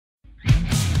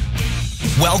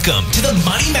Welcome to the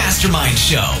Money Mastermind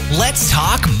Show. Let's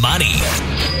talk money.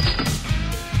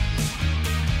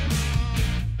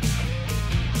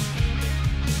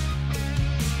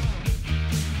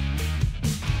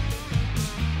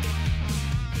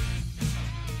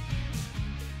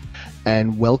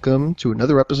 And welcome to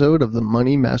another episode of the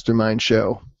Money Mastermind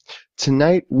Show.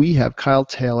 Tonight we have Kyle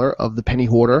Taylor of the Penny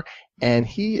Hoarder, and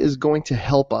he is going to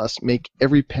help us make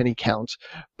every penny count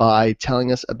by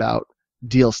telling us about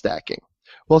deal stacking.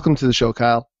 Welcome to the show,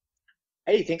 Kyle.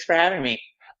 Hey, thanks for having me.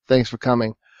 Thanks for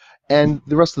coming. And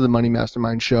the rest of the Money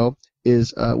Mastermind Show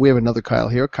is we have another Kyle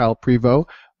here, Kyle Prevost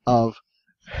of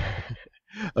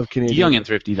Canadian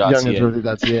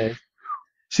YoungandThrifty.ca.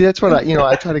 See, that's what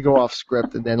I try to go off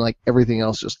script, and then like everything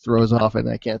else just throws off, and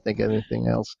I can't think of anything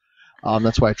else.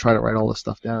 That's why I try to write all this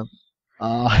stuff down.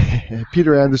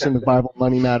 Peter Anderson of Bible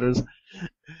Money Matters,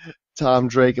 Tom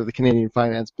Drake of the Canadian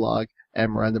Finance Blog, and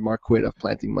Miranda Marquette of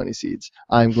Planting Money Seeds.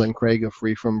 I'm Glenn Craig of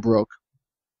Free From Broke.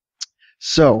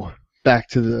 So, back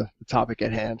to the topic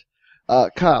at hand.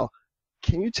 Kyle,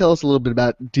 can you tell us a little bit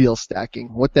about deal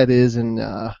stacking, what that is, and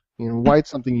why it's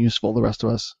something useful the rest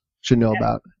of us should know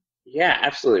about? Yeah,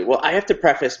 absolutely. Well, I have to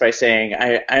preface by saying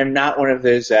I'm not one of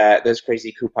those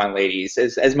crazy coupon ladies.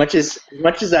 As much as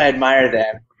I admire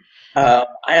them, I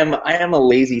am a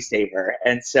lazy saver,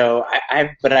 and so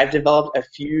I've developed a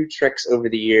few tricks over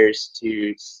the years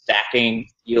to stacking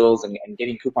deals and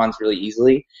getting coupons really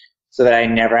easily, so that I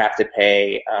never have to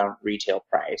pay retail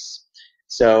price.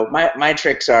 So my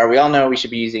tricks are, we all know we should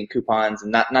be using coupons,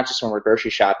 and not just when we're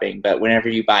grocery shopping, but whenever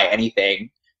you buy anything.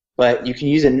 But you can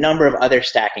use a number of other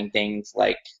stacking things,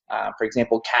 like, for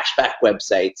example, cashback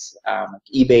websites, like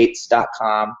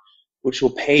ebates.com, which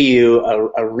will pay you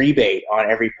a rebate on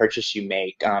every purchase you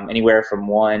make, anywhere from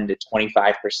 1 to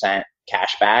 25%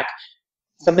 cashback.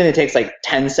 Something that takes like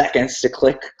 10 seconds to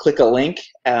click a link,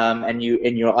 and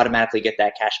you'll automatically get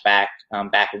that cash back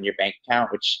in your bank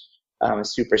account, which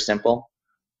is super simple.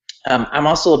 I'm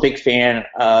also a big fan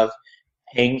of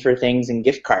paying for things in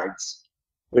gift cards,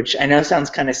 which I know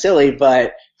sounds kind of silly,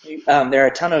 but there are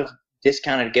a ton of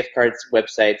discounted gift cards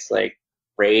websites like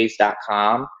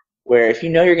Raise.com, where if you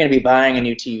know you're going to be buying a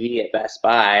new TV at Best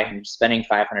Buy and spending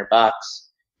 $500,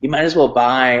 you might as well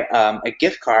buy a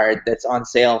gift card that's on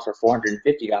sale for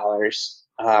 $450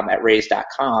 at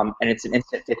Raise.com, and it's an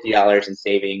instant $50 in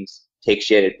savings. Takes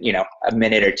you, a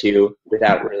minute or two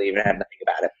without really even having to think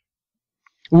about it.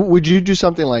 Would you do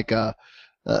something like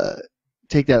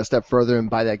take that a step further and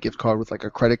buy that gift card with like a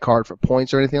credit card for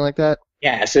points or anything like that?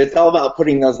 Yeah, so it's all about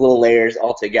putting those little layers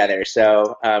all together.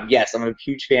 So yes, I'm a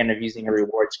huge fan of using a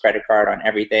rewards credit card on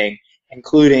everything,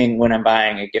 including when I'm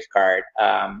buying a gift card.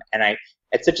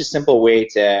 It's such a simple way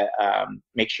to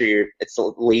make sure it's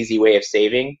a lazy way of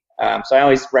saving. So I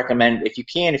always recommend, if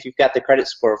you've got the credit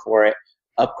score for it,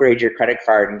 upgrade your credit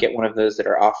card and get one of those that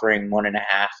are offering 1.5%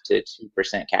 to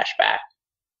 2% cash back.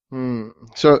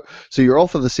 So you're all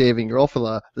for the saving, you're all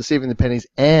for the saving the pennies,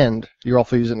 and you're all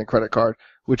for using the credit card,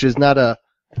 which is not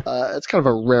it's kind of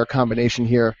a rare combination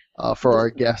here for our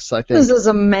guests, I think. This is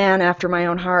a man after my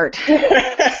own heart.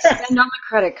 Send on the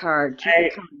credit card. I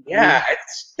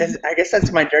guess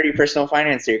that's my dirty personal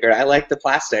finance secret. I like the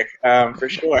plastic, for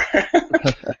sure.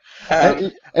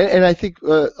 And I think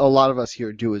a lot of us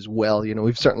here do as well.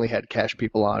 We've certainly had cash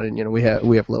people on, and we have a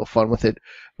little fun with it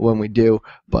when we do.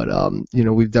 But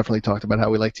we've definitely talked about how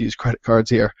we like to use credit cards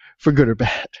here, for good or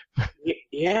bad.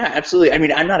 Yeah, absolutely. I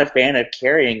mean, I'm not a fan of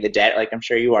carrying the debt, like I'm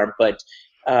sure you are, but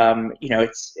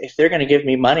if they're going to give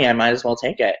me money, I might as well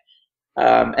take it.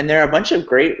 And there are a bunch of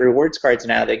great rewards cards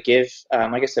now that give,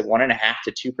 like I said,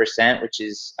 1.5% to 2%, which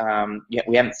is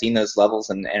we haven't seen those levels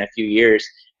in a few years,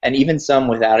 and even some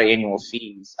without annual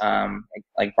fees.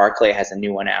 Like Barclay has a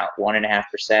new one out,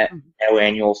 1.5%, no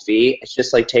annual fee. It's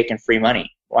just like taking free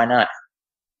money. Why not?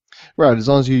 Right, as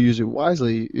long as you use it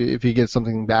wisely. If you get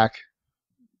something back,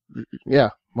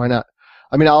 yeah, why not?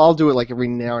 I mean, I'll do it like every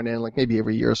now and then, like maybe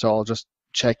every year or so. I'll just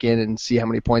check in and see how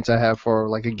many points I have for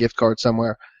like a gift card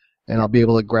somewhere, and I'll be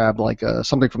able to grab like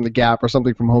something from the Gap or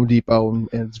something from Home Depot, and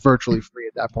it's virtually free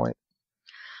at that point.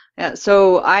 Yeah,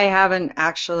 so I haven't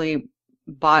actually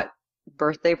bought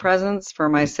birthday presents for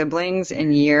my siblings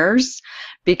in years,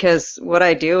 because what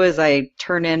I do is I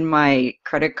turn in my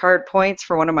credit card points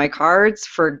for one of my cards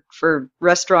for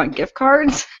restaurant gift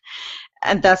cards,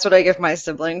 and that's what I give my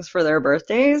siblings for their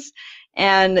birthdays.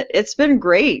 And it's been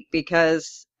great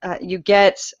because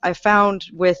I found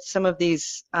with some of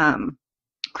these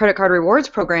credit card rewards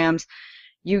programs,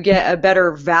 you get a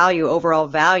better value, overall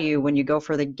value, when you go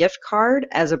for the gift card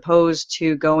as opposed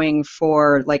to going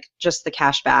for like just the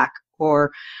cash back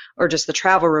or just the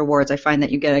travel rewards, I find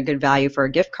that you get a good value for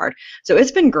a gift card. So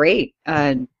it's been great,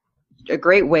 a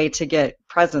great way to get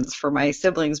presents for my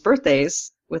siblings'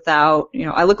 birthdays without,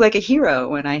 I look like a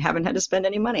hero and I haven't had to spend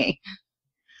any money.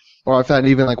 Or I found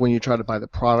even like when you try to buy the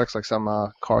products, like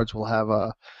some cards will have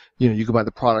you can buy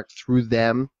the product through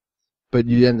them, but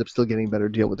you end up still getting a better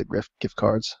deal with the gift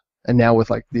cards. And now with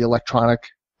like the electronic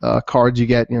cards you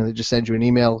get, they just send you an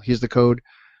email. Here's the code.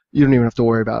 You don't even have to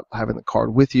worry about having the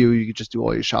card with you. You can just do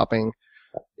all your shopping.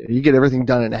 You get everything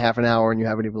done in a half an hour, and you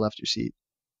haven't even left your seat.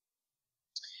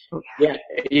 Yeah,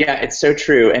 it's so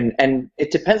true, and it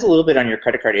depends a little bit on your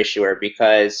credit card issuer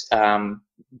because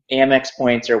Amex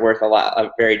points are worth a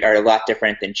lot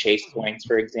different than Chase points,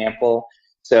 for example.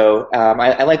 So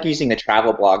I like using the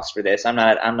travel blogs for this. I'm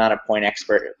not a point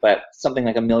expert, but something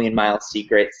like A Million Mile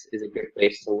Secrets is a good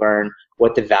place to learn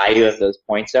what the value of those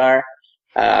points are.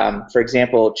 For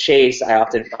example, Chase, I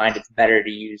often find it's better to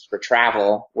use for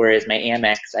travel, whereas my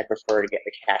Amex, I prefer to get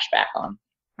the cash back on.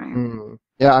 Mm.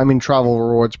 Yeah, I mean, travel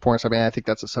rewards points, I think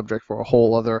that's a subject for a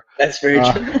whole other... That's very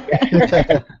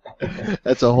true.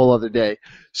 That's a whole other day.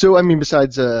 So,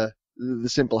 besides the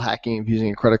simple hacking of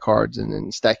using credit cards and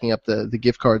then stacking up the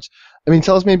gift cards,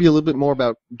 tell us maybe a little bit more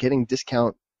about getting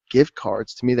discount gift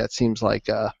cards. To me, that seems like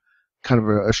kind of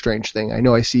a strange thing. I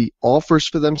know I see offers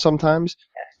for them sometimes.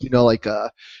 Like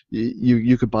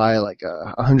you could buy like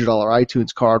a $100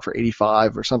 iTunes card for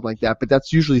 $85 or something like that, but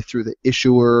that's usually through the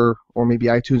issuer or maybe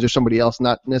iTunes or somebody else,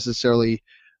 not necessarily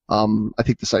I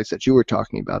think the sites that you were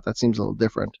talking about. That seems a little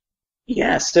different.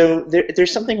 Yeah, so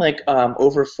there's something like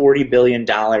over $40 billion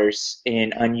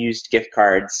in unused gift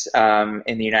cards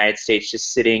in the United States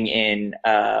just sitting in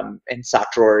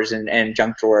sock drawers and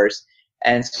junk drawers.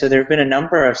 And so there have been a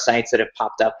number of sites that have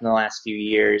popped up in the last few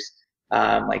years,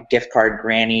 like Gift Card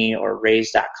Granny or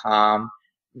Raise.com,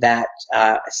 that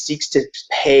seeks to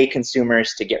pay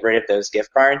consumers to get rid of those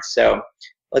gift cards. So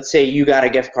let's say you got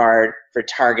a gift card for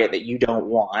Target that you don't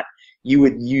want. You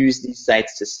would use these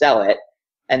sites to sell it.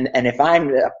 And if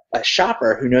I'm a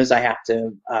shopper who knows I have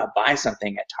to buy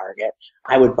something at Target,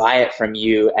 I would buy it from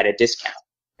you at a discount.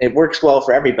 It works well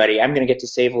for everybody. I'm going to get to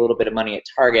save a little bit of money at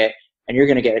Target, and you're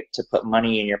going to get to put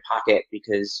money in your pocket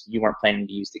because you weren't planning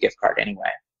to use the gift card anyway.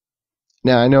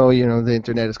 Now, I know, the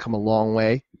internet has come a long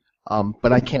way,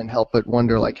 but I can't help but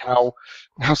wonder, like, how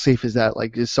safe is that?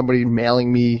 Like, is somebody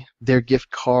mailing me their gift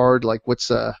card? Like, what's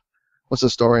the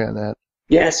story on that?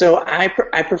 Yeah, so I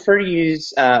prefer to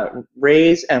use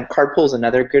Raise. Cardpool is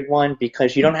another good one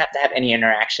because you don't have to have any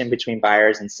interaction between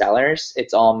buyers and sellers.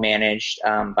 It's all managed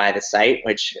by the site,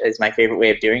 which is my favorite way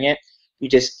of doing it. You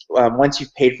just once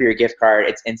you've paid for your gift card,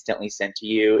 it's instantly sent to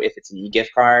you if it's an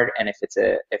e-gift card, and if it's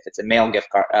a mail gift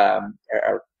card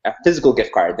or a physical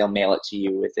gift card, they'll mail it to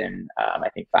you within I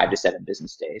think 5 to 7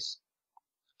 business days.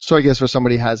 So I guess for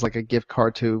somebody who has like a gift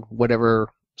card to whatever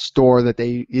store that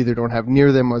they either don't have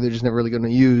near them or they're just never really going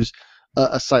to use,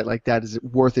 a site like that, is it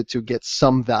worth it to get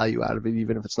some value out of it,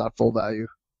 even if it's not full value?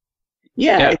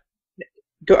 Yeah.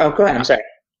 Go ahead. I'm sorry.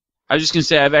 I was just gonna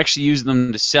say I've actually used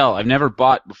them to sell. I've never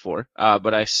bought before,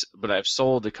 but I've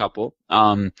sold a couple.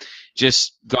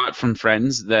 Just got from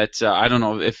friends that I don't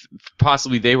know if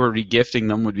possibly they were regifting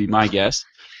them would be my guess,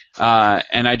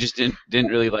 and I just didn't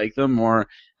really like them. Or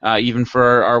even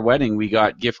for our wedding, we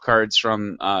got gift cards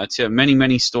from to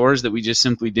many stores that we just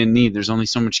simply didn't need. There's only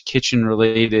so much kitchen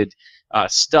related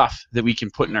stuff that we can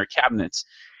put in our cabinets.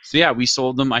 So yeah, we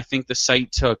sold them. I think the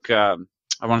site took.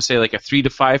 I want to say like a 3 to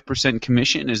 5%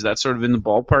 commission. Is that sort of in the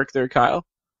ballpark there, Kyle?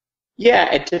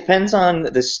 Yeah, it depends on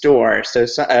the store. So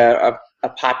a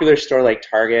popular store like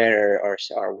Target or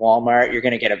Walmart, you're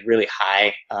going to get a really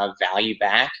high value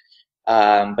back.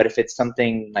 But if it's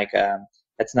something like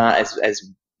that's not as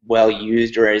well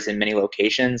used or is in many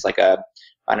locations, like a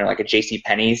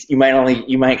JCPenney's, you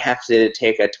might have to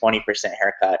take a 20%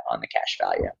 haircut on the cash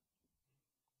value.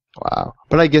 Wow.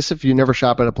 But I guess if you never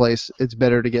shop at a place, it's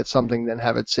better to get something than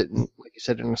have it sit in, like you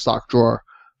said, in a stock drawer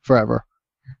forever.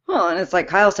 Well, and it's like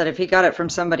Kyle said, if he got it from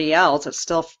somebody else, it's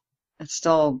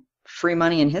still free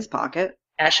money in his pocket.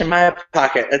 Cash in my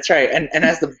pocket. That's right. And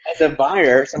as a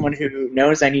buyer, someone who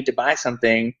knows I need to buy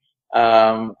something,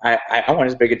 I want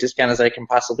as big a discount as I can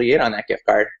possibly get on that gift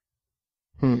card.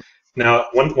 Now,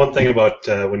 one thing about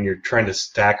when you're trying to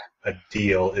stack a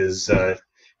deal is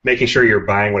making sure you're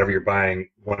buying whatever you're buying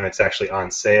when it's actually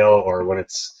on sale or when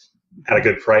it's at a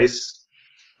good price.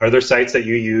 Are there sites that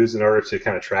you use in order to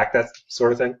kind of track that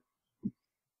sort of thing?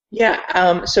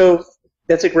 Yeah, so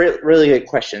that's a really good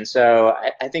question. So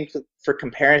I think for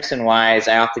comparison-wise,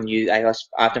 I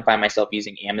often find myself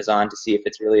using Amazon to see if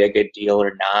it's really a good deal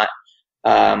or not.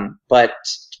 But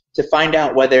to find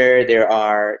out whether there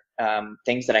are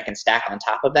things that I can stack on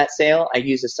top of that sale, I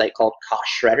use a site called Cost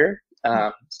Shredder,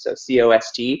 so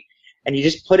COST, and you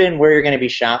just put in where you're going to be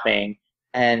shopping,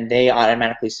 and they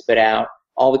automatically spit out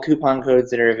all the coupon codes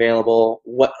that are available,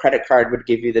 what credit card would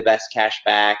give you the best cash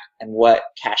back, and what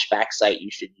cashback site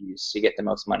you should use to get the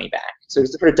most money back. So it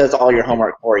sort of does all your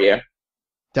homework for you.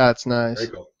 That's nice.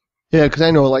 Very cool. Yeah, because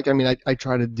I know, like, I mean, I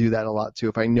try to do that a lot too.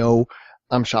 If I know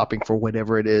I'm shopping for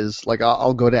whatever it is, like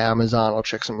I'll go to Amazon, I'll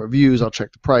check some reviews, I'll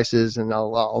check the prices, and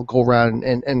I'll go around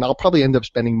and I'll probably end up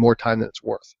spending more time than it's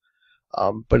worth.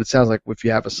 But it sounds like if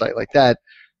you have a site like that,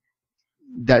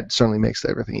 that certainly makes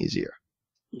everything easier.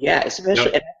 Yeah,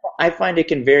 especially, and I find it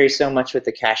can vary so much with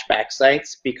the cashback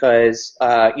sites because,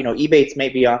 Ebates may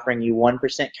be offering you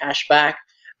 1% cashback,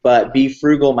 but Be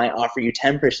Frugal might offer you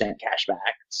 10%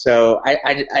 cashback. So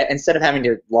I instead of having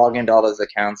to log into all those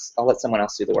accounts, I'll let someone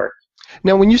else do the work.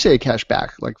 Now, when you say a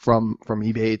cashback, like from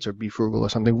Ebates or Be Frugal or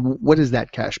something, what is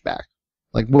that cashback?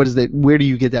 Like, what is that? Where do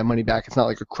you get that money back? It's not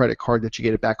like a credit card that you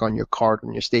get it back on your card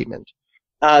on your statement.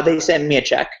 They send me a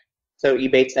check. So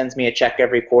Ebates sends me a check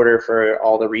every quarter for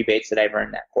all the rebates that I've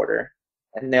earned that quarter.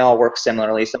 And they all work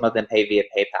similarly. Some of them pay via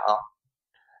PayPal.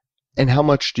 And how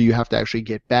much do you have to actually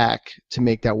get back to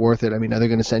make that worth it? I mean, are they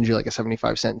going to send you like a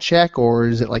 75-cent check, or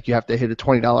is it like you have to hit a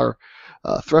 $20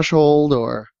 threshold,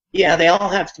 or? Yeah, they all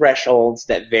have thresholds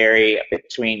that vary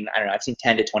between, I don't know, I've seen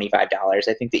 $10 to $25.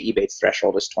 I think the Ebates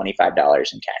threshold is $25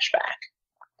 in cash back.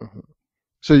 Mm-hmm.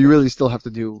 So you really still have to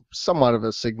do somewhat of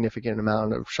a significant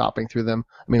amount of shopping through them.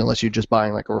 I mean, unless you're just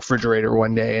buying like a refrigerator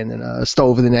one day and then a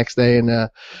stove the next day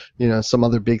and some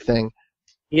other big thing.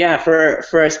 Yeah, for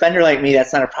a spender like me,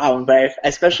 that's not a problem. But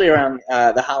especially around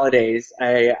the holidays,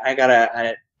 I got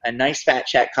a nice fat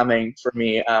check coming for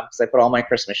me because I put all my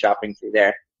Christmas shopping through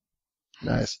there.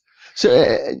 Nice.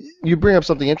 So you bring up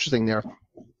something interesting there.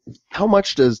 How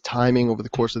much does timing over the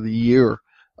course of the year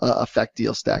affect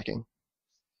deal stacking?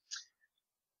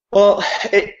 Well,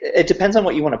 it depends on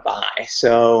what you want to buy.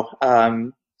 So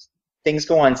things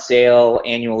go on sale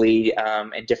annually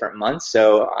in different months.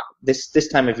 So this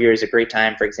time of year is a great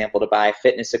time, for example, to buy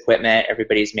fitness equipment.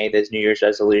 Everybody's made those New Year's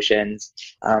resolutions.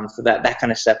 So that kind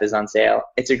of stuff is on sale.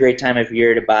 It's a great time of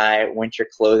year to buy winter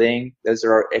clothing. It's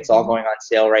all going on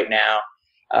sale right now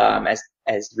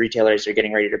as retailers are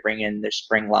getting ready to bring in their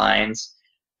spring lines.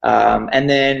 And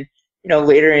then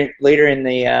later in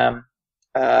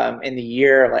the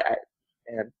year, like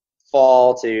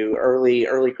fall to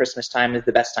early Christmas time is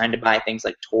the best time to buy things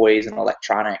like toys and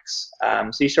electronics.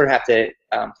 So you sort of have to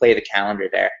play the calendar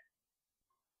there.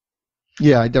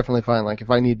 Yeah, I definitely find like if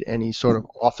I need any sort of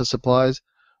office supplies,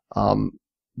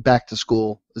 back to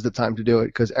school is the time to do it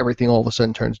because everything all of a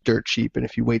sudden turns dirt cheap, and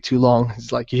if you wait too long,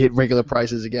 it's like you hit regular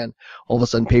prices again. All of a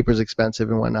sudden, paper's expensive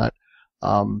and whatnot.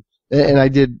 And I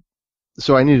needed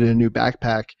a new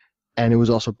backpack, and it was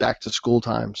also back to school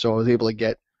time, so I was able to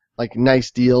get like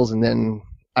nice deals, and then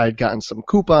I had gotten some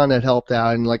coupon that helped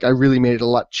out, and like I really made it a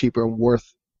lot cheaper and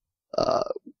worth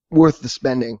the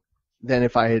spending than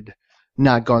if I had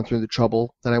not gone through the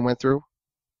trouble that I went through.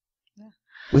 Yeah.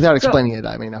 Without explaining it,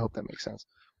 I mean, I hope that makes sense.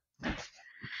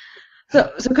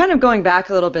 So kind of going back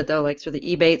a little bit though, like through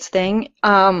the Ebates thing,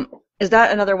 is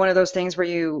that another one of those things where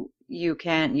you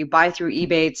buy through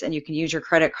Ebates and you can use your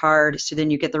credit card, so then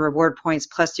you get the reward points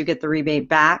plus you get the rebate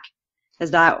back?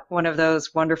 Is that one of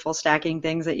those wonderful stacking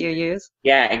things that you use?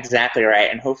 Yeah, exactly right.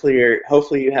 And hopefully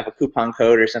you have a coupon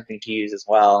code or something to use as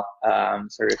well.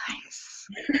 Nice.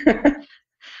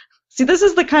 See, this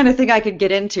is the kind of thing I could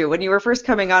get into. When you were first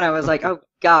coming on, I was like, oh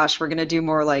gosh, we're going to do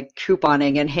more like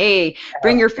couponing. And hey,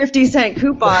 bring your 50-cent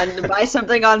coupon to buy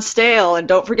something on sale. And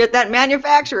don't forget that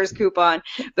manufacturer's coupon.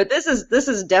 But this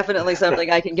is definitely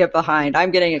something I can get behind.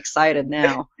 I'm getting excited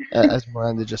now. As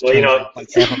Miranda just like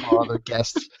half of our other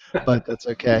guests, but that's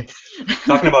okay.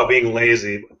 Talking about being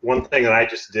lazy, one thing that I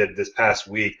just did this past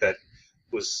week that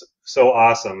was so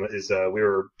awesome is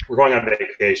we're going on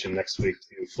vacation next week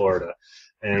to Florida.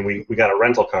 And we got a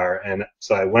rental car, and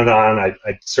so I went on, I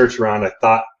searched around, I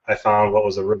thought I found what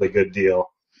was a really good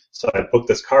deal. So I booked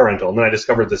this car rental, and then I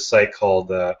discovered this site called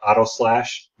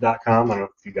autoslash.com. I don't know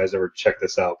if you guys ever checked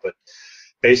this out, but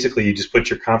basically you just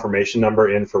put your confirmation number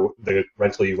in for the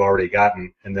rental you've already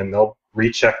gotten, and then they'll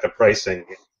recheck the pricing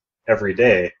every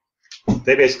day.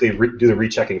 They basically do the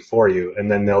rechecking for you,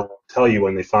 and then they'll tell you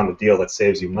when they found a deal that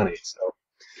saves you money. So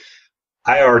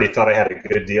I already thought I had a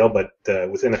good deal, but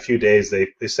within a few days,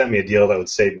 they sent me a deal that would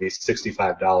save me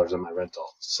 $65 on my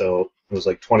rental. So it was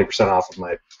like 20% off of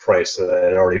my price, so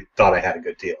that I already thought I had a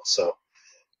good deal. So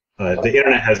the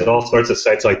internet has all sorts of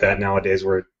sites like that nowadays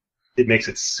where it makes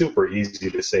it super easy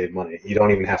to save money. You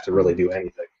don't even have to really do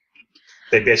anything.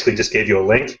 they basically just gave you a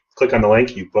link. Click on the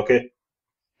link, you book it,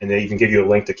 and they even give you a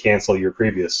link to cancel your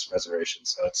previous reservation.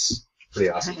 So it's pretty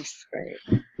awesome. That's great.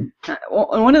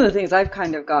 One of the things I've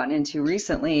kind of gotten into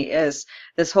recently is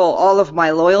this whole, all of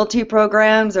my loyalty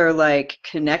programs are like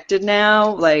connected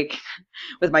now, like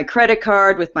with my credit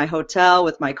card, with my hotel,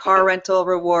 with my car rental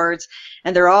rewards,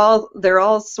 and they're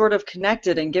all sort of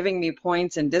connected and giving me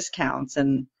points and discounts.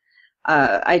 And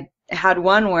I had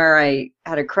one where I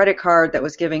had a credit card that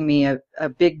was giving me a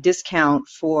big discount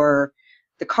for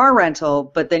the car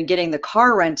rental, but then getting the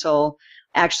car rental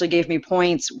actually gave me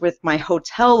points with my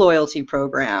hotel loyalty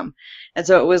program. And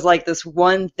so it was like this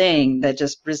one thing that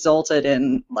just resulted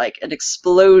in like an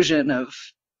explosion of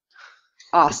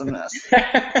awesomeness.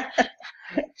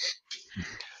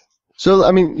 So,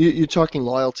 I mean, you're talking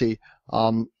loyalty.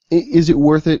 Is it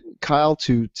worth it, Kyle,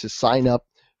 to sign up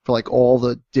for like all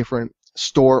the different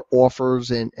store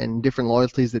offers and different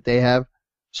loyalties that they have?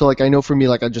 So, like, I know for me,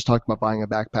 like I just talked about buying a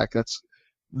backpack.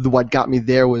 What got me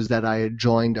there was that I had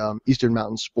joined Eastern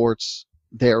Mountain Sports,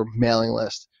 their mailing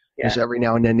list. Yeah. Because every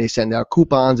now and then they send out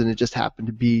coupons, and it just happened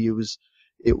to be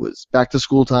it was back to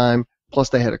school time. Plus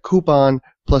they had a coupon.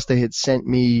 Plus they had sent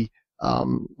me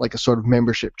like a sort of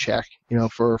membership check,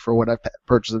 for what I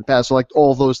purchased in the past. So like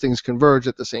all those things converge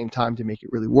at the same time to make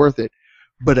it really worth it.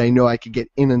 But I know I could get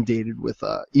inundated with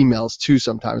emails too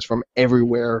sometimes from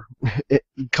everywhere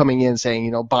coming in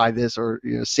saying, buy this or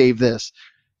save this.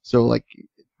 So like,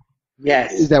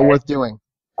 yes, is that worth doing?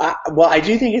 Well, I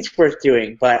do think it's worth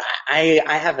doing, but I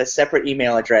have a separate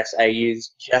email address I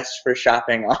use just for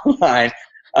shopping online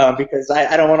because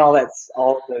I don't want all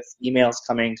of those emails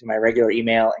coming to my regular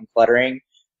email and cluttering.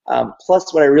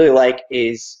 Plus, what I really like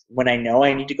is when I know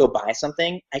I need to go buy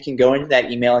something, I can go into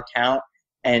that email account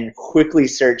and quickly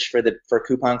search for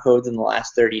coupon codes in the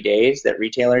last 30 days that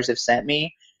retailers have sent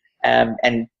me,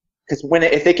 and because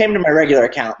if they came to my regular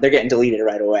account, they're getting deleted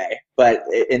right away. But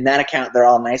in that account, they're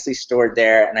all nicely stored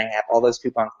there, and I have all those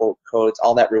coupon codes,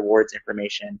 all that rewards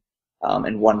information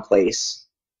in one place.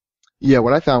 Yeah,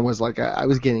 what I found was like I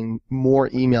was getting more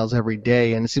emails every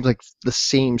day, and it seems like the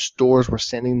same stores were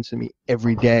sending them to me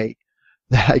every day.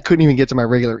 That I couldn't even get to my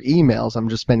regular emails. I'm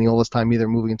just spending all this time either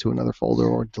moving into another folder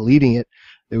or deleting it.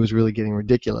 It was really getting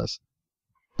ridiculous.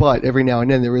 But every now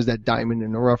and then there is that diamond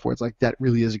in the rough where it's like that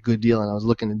really is a good deal, and I was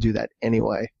looking to do that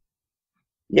anyway.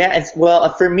 Yeah,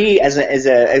 well, for me as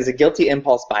a guilty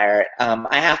impulse buyer,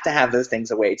 I have to have those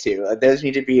things away too. Those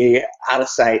need to be out of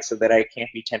sight so that I can't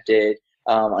be tempted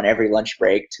on every lunch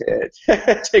break to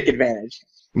take advantage.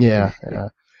 Yeah.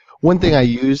 One thing I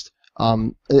used,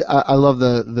 I love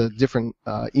the different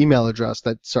email address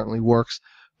that certainly works,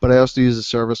 but I also use a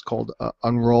service called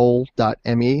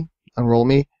unroll.me,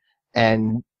 Unroll.me,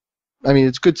 and I mean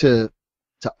it's good to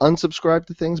unsubscribe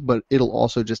to things, but it'll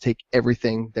also just take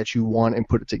everything that you want and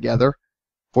put it together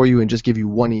for you and just give you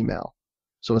one email.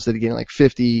 So instead of getting like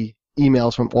 50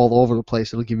 emails from all over the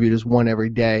place, it'll give you just one every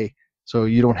day. So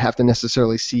you don't have to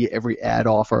necessarily see every ad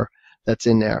offer that's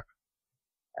in there.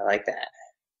 I like that.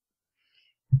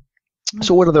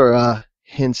 So what other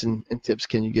hints and tips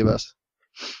can you give us?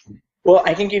 Well,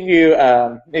 I can give you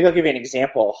maybe I'll give you an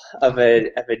example of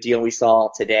a deal we saw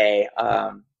today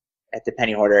at the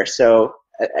Penny Hoarder. So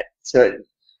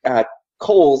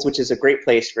Kohl's, which is a great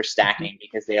place for stacking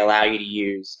because they allow you to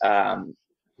use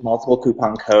multiple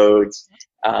coupon codes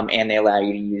and they allow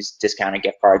you to use discounted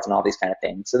gift cards and all these kind of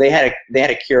things. So they had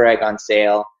a Keurig on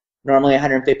sale, normally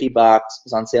 $150,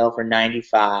 was on sale for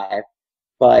 $95.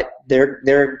 But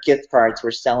their gift cards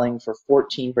were selling for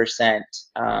 14%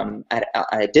 at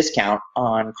a discount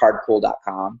on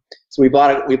cardpool.com. So we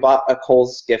bought a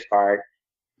Kohl's gift card.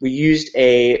 We used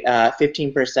a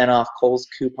 15% off Kohl's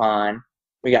coupon.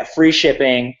 We got free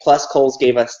shipping, plus Kohl's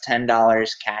gave us $10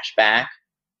 cash back.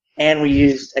 And we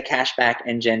used a cashback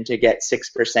engine to get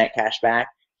 6% cash back.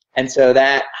 And so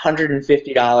that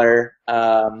 $150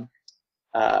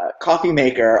 coffee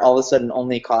maker all of a sudden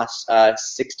only costs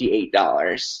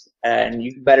 $68. And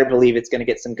you better believe it's going to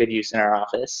get some good use in our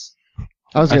office.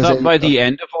 I thought by the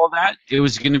end of all that, it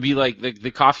was going to be like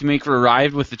the coffee maker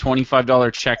arrived with the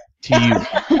 $25 check to you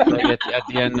like at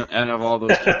the end of all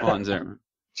those coupons there.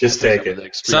 Just take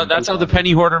it. So that's how the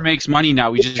Penny Hoarder makes money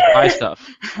now. We just buy stuff,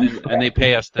 and they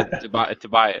pay us to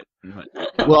buy it.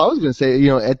 Well, I was going to say,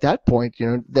 at that point,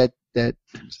 that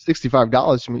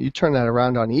 $65, you turn that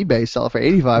around on eBay, sell it for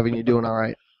 $85, and you're doing all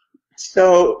right.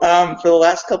 So for the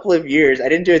last couple of years, I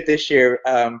didn't do it this year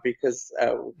because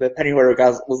the Penny Hoarder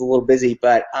was a little busy,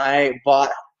 but I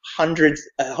bought over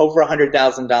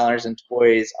 $100,000 in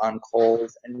toys on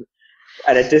Kohl's and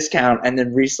at a discount, and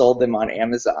then resold them on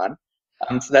Amazon.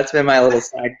 So that's been my little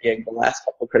side gig the last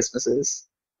couple of Christmases.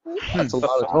 That's a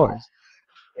lot of toys.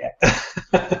 Yeah.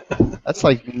 That's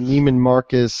like Neiman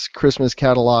Marcus Christmas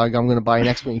catalog. I'm going to buy an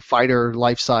X-Wing fighter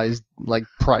life-size like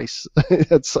price.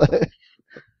 It's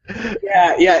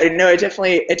Yeah. No, it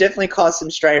definitely caused some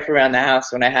strife around the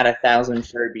house when I had 1,000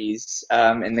 Furbies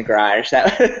in the garage.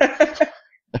 That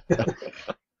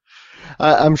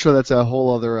I'm sure that's a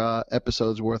whole other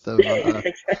episode's worth of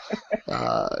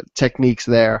techniques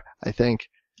there, I think.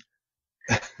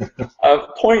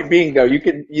 Point being, though,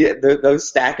 those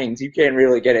stackings you can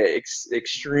really get it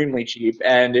extremely cheap,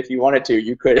 and if you wanted to,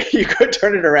 you could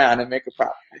turn it around and make a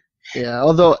profit. Yeah,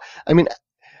 although I mean,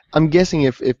 I'm guessing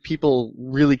if people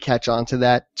really catch on to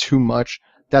that too much,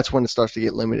 that's when it starts to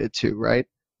get limited too, right?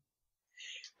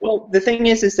 Well, the thing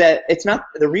is that it's not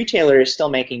the retailer is still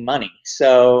making money.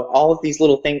 So all of these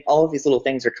little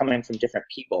things are coming from different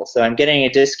people. So I'm getting a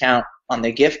discount on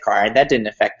the gift card. That didn't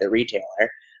affect the retailer.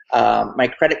 My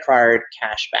credit card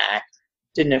cashback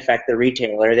didn't affect the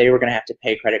retailer. They were going to have to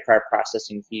pay credit card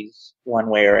processing fees one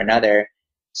way or another.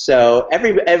 So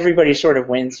everybody sort of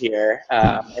wins here,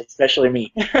 especially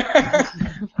me.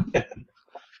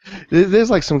 There's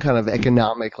like some kind of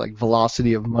economic like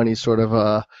velocity of money sort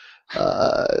of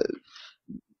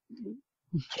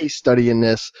case study in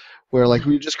this, where like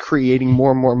we're just creating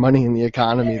more and more money in the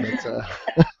economy. That's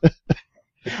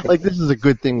like this is a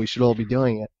good thing. We should all be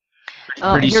doing it.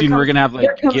 Pretty soon we're gonna have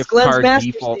like gift Glenn's card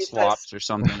Masters default these days. swaps or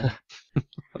something.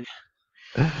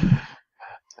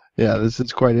 Yeah, this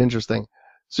is quite interesting.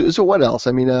 So what else?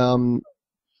 I mean,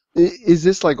 is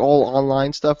this like all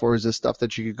online stuff, or is this stuff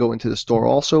that you could go into the store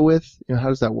also with? You know, how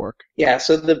does that work? Yeah,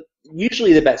 so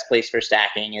usually the best place for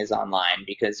stacking is online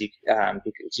because you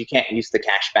can't use the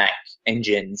cashback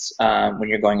engines when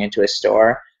you're going into a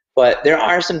store. But there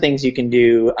are some things you can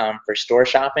do for store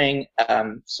shopping.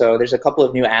 So there's a couple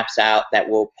of new apps out that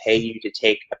will pay you to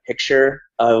take a picture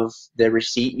of the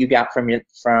receipt you got from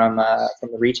the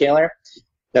retailer.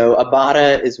 So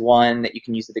Ibotta is one that you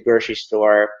can use at the grocery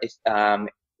store.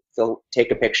 They'll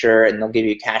take a picture and they'll give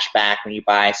you cash back when you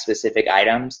buy specific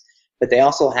items. But they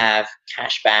also have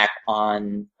cash back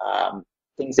on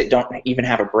things that don't even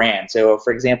have a brand. So,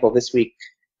 for example, this week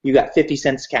you got 50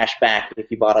 cents cash back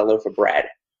if you bought a loaf of bread.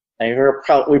 And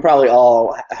we probably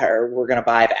all we're going to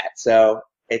buy that. So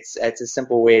it's a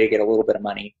simple way to get a little bit of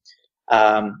money.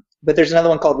 But there's another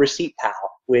one called Receipt Pal,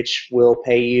 which will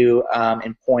pay you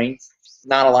in points.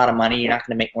 Not a lot of money. You're not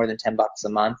going to make more than $10 a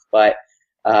month, but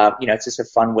it's just a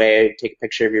fun way to take a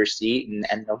picture of your receipt,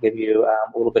 and they'll give you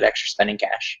a little bit extra spending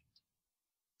cash.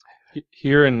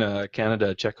 Here in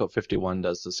Canada, Checkout 51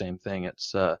 does the same thing.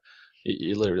 It's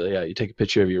you literally, you take a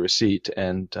picture of your receipt,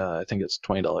 and I think it's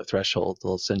 $20 threshold.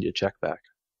 They'll send you a check back.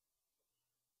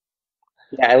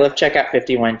 Yeah, I love Checkout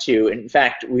 51 too. In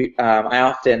fact,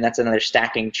 that's another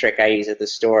stacking trick I use at the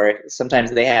store.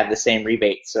 Sometimes they have the same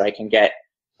rebate, so I can get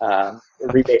a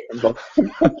rebate from both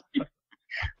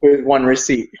with one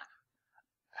receipt.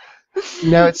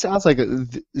 Now it sounds like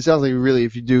really,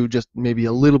 if you do just maybe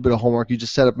a little bit of homework, you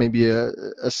just set up maybe a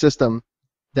system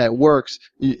that works,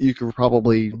 you could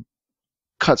probably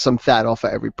cut some fat off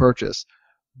of every purchase.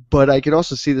 But I could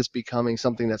also see this becoming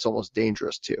something that's almost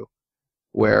dangerous too,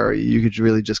 where you could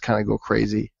really just kind of go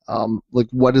crazy. Like,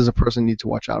 what does a person need to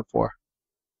watch out for?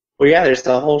 Well, yeah, there's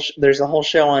a whole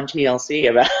show on TLC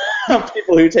about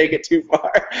people who take it too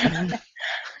far.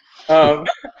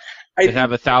 They have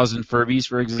 1,000 Furbies,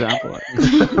 for example.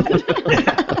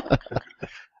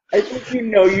 I think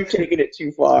you've taken it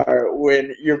too far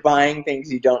when you're buying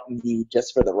things you don't need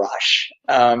just for the rush.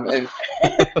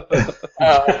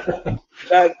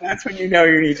 That's when you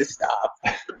need to stop.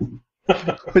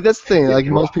 But that's the thing. Like,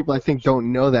 most people, I think,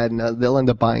 don't know that, and they'll end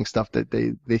up buying stuff that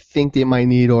they think they might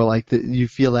need, or like you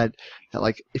feel that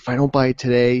like, if I don't buy it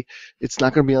today, it's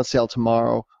not going to be on sale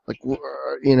tomorrow. Like,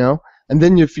 And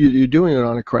then if you're doing it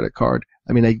on a credit card,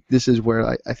 I mean, this is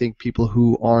where I think people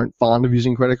who aren't fond of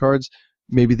using credit cards,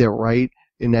 maybe they're right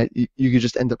in that you could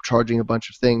just end up charging a bunch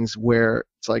of things where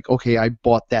it's like, okay, I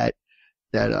bought that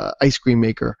ice cream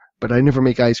maker, but I never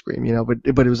make ice cream, but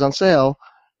it was on sale,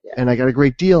 and I got a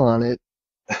great deal on it,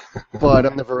 but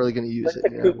I'm never really going to use it.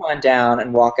 Put the coupon down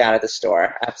and walk out of the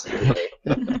store. Absolutely.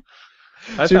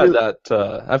 I've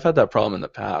had that problem in the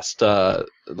past.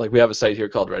 Like, we have a site here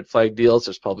called Red Flag Deals.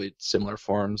 There's probably similar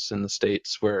forums in the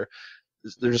States where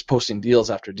they're just posting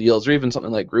deals after deals, or even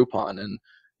something like Groupon, and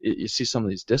you see some of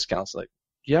these discounts, like,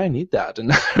 yeah, I need that,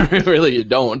 and really you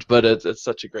don't, but it's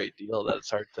such a great deal that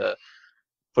it's hard to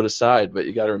put aside. But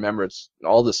you got to remember,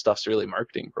 all this stuff's really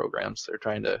marketing programs. They're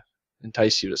trying to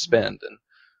entice you to spend, and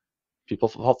people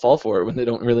fall for it when they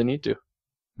don't really need to.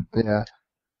 Yeah.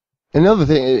 Another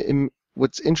thing,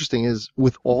 what's interesting is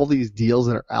with all these deals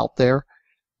that are out there,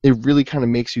 it really kind of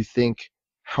makes you think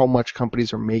how much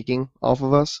companies are making off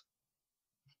of us.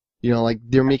 You know, like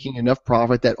they're making enough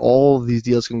profit that all of these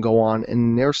deals can go on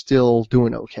and they're still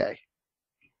doing okay,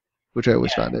 which I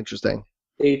always found interesting.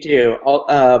 They do.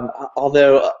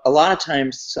 Although a lot of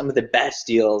times some of the best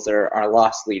deals are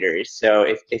loss leaders. So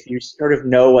if you sort of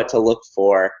know what to look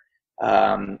for,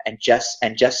 and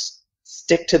just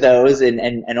stick to those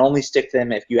and only stick to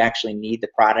them if you actually need the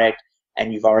product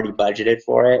and you've already budgeted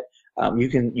for it, you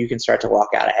can start to walk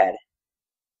out ahead.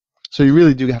 So you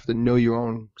really do have to know your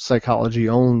own psychology,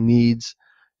 your own needs,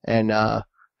 and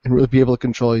really be able to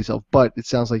control yourself. But it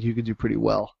sounds like you could do pretty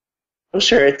well. Well,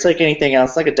 sure. It's like anything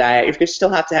else, like a diet. You still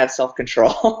have to have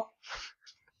self-control.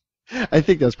 I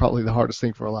think that's probably the hardest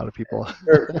thing for a lot of people,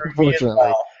 for me as unfortunately.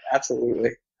 well.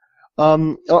 Absolutely.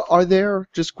 Are there,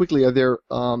 just quickly,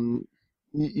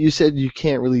 you said you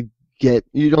can't really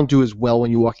you don't do as well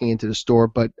when you're walking into the store,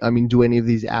 but I mean, do any of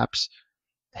these apps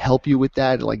help you with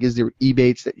that? Like, is there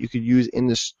Ebates that you could use in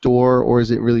the store, or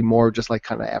is it really more just like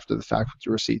kind of after the fact with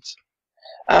your receipts?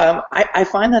 I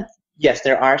find that, yes,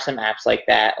 there are some apps like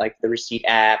that, like the receipt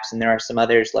apps, and there are some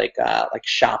others like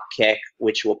Shopkick,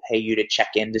 which will pay you to check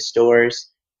into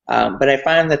stores. But I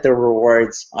find that the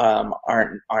rewards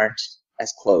aren't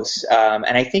as close,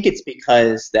 and I think it's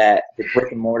because that the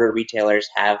brick and mortar retailers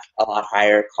have a lot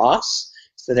higher costs,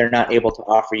 so they're not able to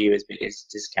offer you as big as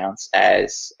discounts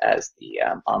as the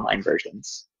online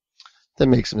versions. That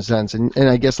makes some sense, and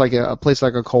I guess like a place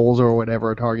like a Kohl's or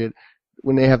whatever, a Target,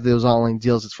 when they have those online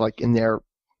deals, it's like in their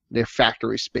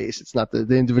factory space. It's not the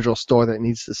individual store that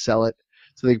needs to sell it,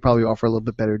 so they could probably offer a little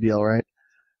bit better deal, right?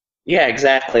 Yeah,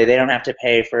 exactly. They don't have to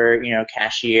pay for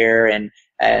cashier and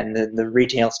the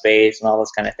retail space and all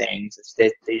those kind of things.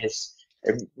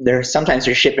 They're sometimes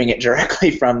you're shipping it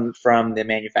directly from the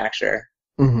manufacturer.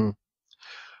 Mm-hmm.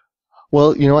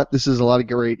 Well, you know what? This is a lot of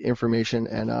great information,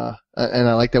 and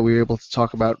I like that we were able to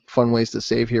talk about fun ways to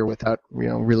save here without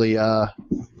really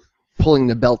pulling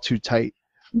the belt too tight,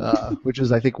 which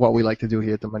is I think what we like to do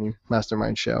here at the Money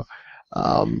Mastermind Show.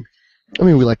 I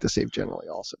mean, we like to save generally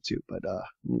also too, but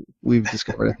we've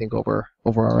discovered I think over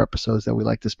our episodes that we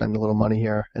like to spend a little money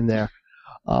here and there.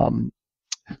 So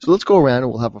let's go around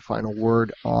and we'll have a final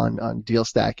word on deal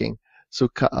stacking. So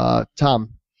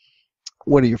Tom,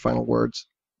 what are your final words?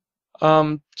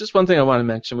 Just one thing I want to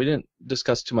mention. We didn't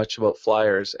discuss too much about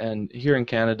flyers, and here in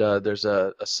Canada there's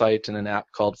a site and an app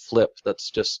called Flip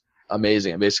that's just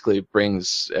amazing. It basically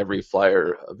brings every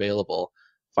flyer available,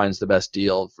 finds the best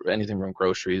deal for anything from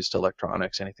groceries to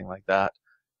electronics, anything like that.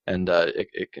 And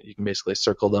you can basically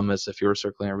circle them as if you were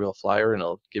circling a real flyer, and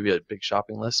it'll give you a big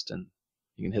shopping list, and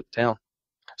you can hit the town.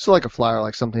 So like a flyer,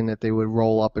 like something that they would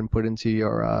roll up and put into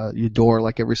your door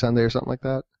like every Sunday or something like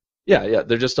that? Yeah.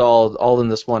 They're just all in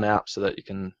this one app so that you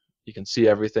can see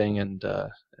everything and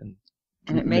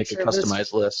it makes make a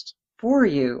customized list for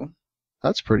you.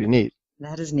 That's pretty neat.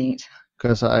 That is neat.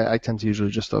 Because I tend to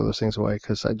usually just throw those things away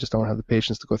because I just don't have the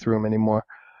patience to go through them anymore.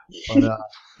 But,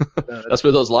 that's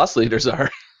where those loss leaders are.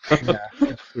 Yeah,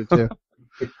 that's true too.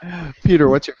 Peter,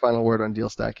 what's your final word on deal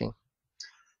stacking?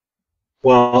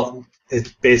 Well,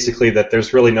 it's basically that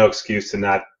there's really no excuse to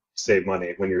not save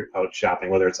money when you're out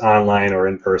shopping, whether it's online or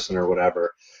in person or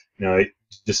whatever.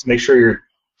 Just make sure you're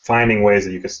finding ways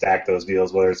that you can stack those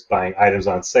deals, whether it's buying items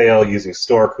on sale, using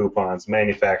store coupons,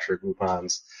 manufacturer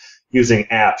coupons, using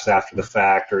apps after the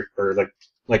fact, or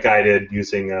like I did,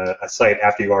 using a site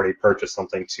after you've already purchased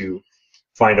something to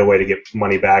find a way to get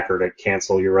money back or to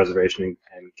cancel your reservation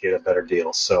and get a better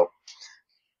deal. So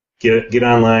get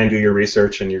online, do your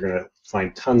research, and you're going to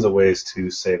find tons of ways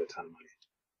to save a ton of money.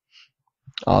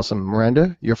 Awesome.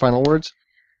 Miranda, your final words?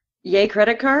 Yay,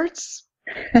 credit cards.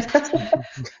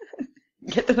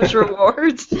 Get those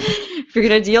rewards. If you're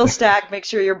going to deal stack, make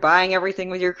sure you're buying everything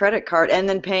with your credit card and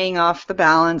then paying off the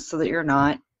balance so that you're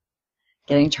not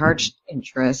getting charged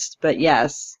interest. But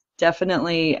yes,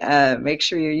 definitely make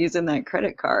sure you're using that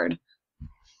credit card.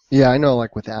 Yeah, I know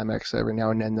like with Amex, every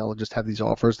now and then they'll just have these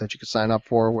offers that you can sign up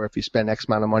for where if you spend X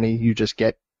amount of money, you just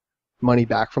get money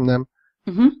back from them,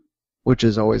 which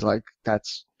is always like,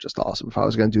 that's just awesome if I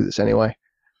was going to do this anyway.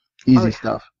 Easy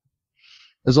stuff.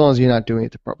 As long as you're not doing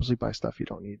it to purposely buy stuff you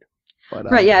don't need. But,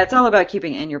 right, yeah, it's all about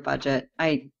keeping in your budget.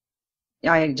 I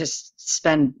just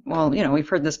spend, we've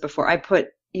heard this before. I put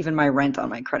even my rent on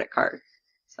my credit card.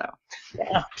 So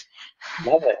yeah,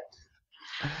 love it.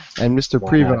 And Mr.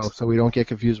 Prevo, so we don't get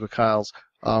confused with Kyle's,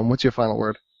 what's your final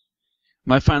word?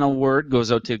 my final word goes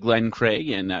out to Glenn Craig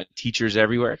and teachers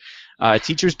everywhere.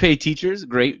 Teachers Pay Teachers,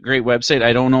 great website.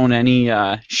 I don't own any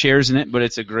shares in it, but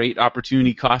it's a great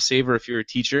opportunity cost saver if you're a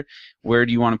teacher. Where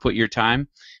do you want to put your time?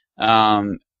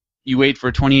 You wait for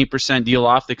a 28% deal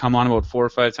off. They come on about 4 or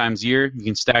 5 times a year. You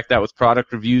can stack that with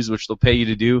product reviews, which they'll pay you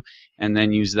to do, and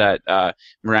then use that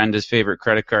Miranda's favorite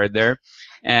credit card there.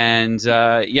 And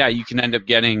yeah, you can end up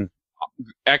getting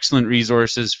excellent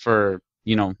resources for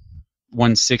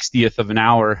 1/60th of an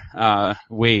hour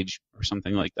wage or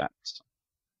something like that. So.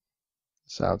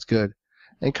 Sounds good.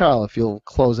 And Kyle, if you'll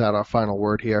close out our final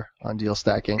word here on deal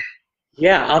stacking.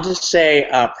 Yeah, I'll just say,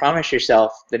 promise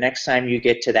yourself the next time you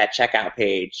get to that checkout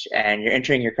page and you're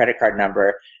entering your credit card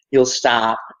number, you'll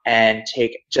stop and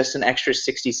take just an extra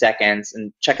 60 seconds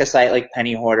and check a site like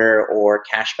Penny Hoarder or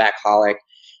Cashbackaholic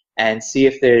and see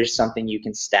if there's something you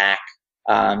can stack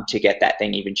to get that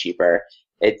thing even cheaper.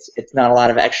 It's not a lot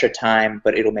of extra time,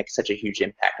 but it'll make such a huge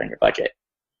impact on your budget.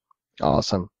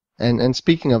 Awesome. And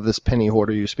speaking of this Penny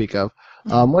Hoarder you speak of,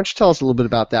 why don't you tell us a little bit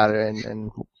about that and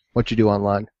what you do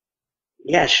online?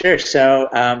 Yeah, sure. So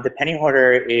the Penny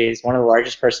Hoarder is one of the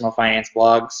largest personal finance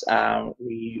blogs.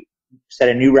 We set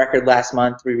a new record last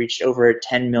month. We reached over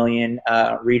 10 million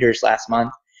readers last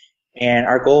month. And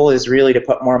our goal is really to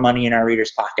put more money in our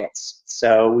readers' pockets.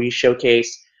 So we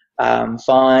showcase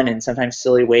fun and sometimes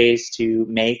silly ways to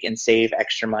make and save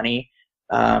extra money.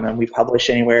 And we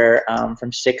publish anywhere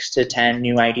from 6 to 10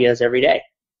 new ideas every day.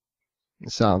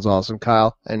 Sounds awesome,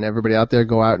 Kyle. And everybody out there,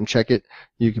 go out and check it.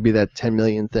 You could be that 10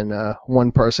 millionth and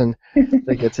one person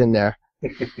that gets in there.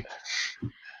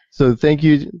 So thank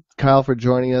you, Kyle, for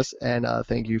joining us, and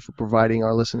thank you for providing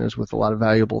our listeners with a lot of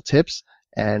valuable tips.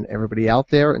 And everybody out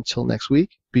there, until next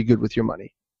week, be good with your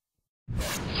money.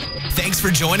 Thanks for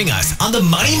joining us on the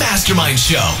Money Mastermind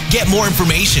Show. Get more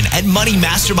information at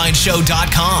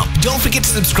moneymastermindshow.com. Don't forget to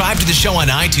subscribe to the show on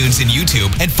iTunes and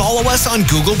YouTube and follow us on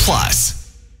Google+.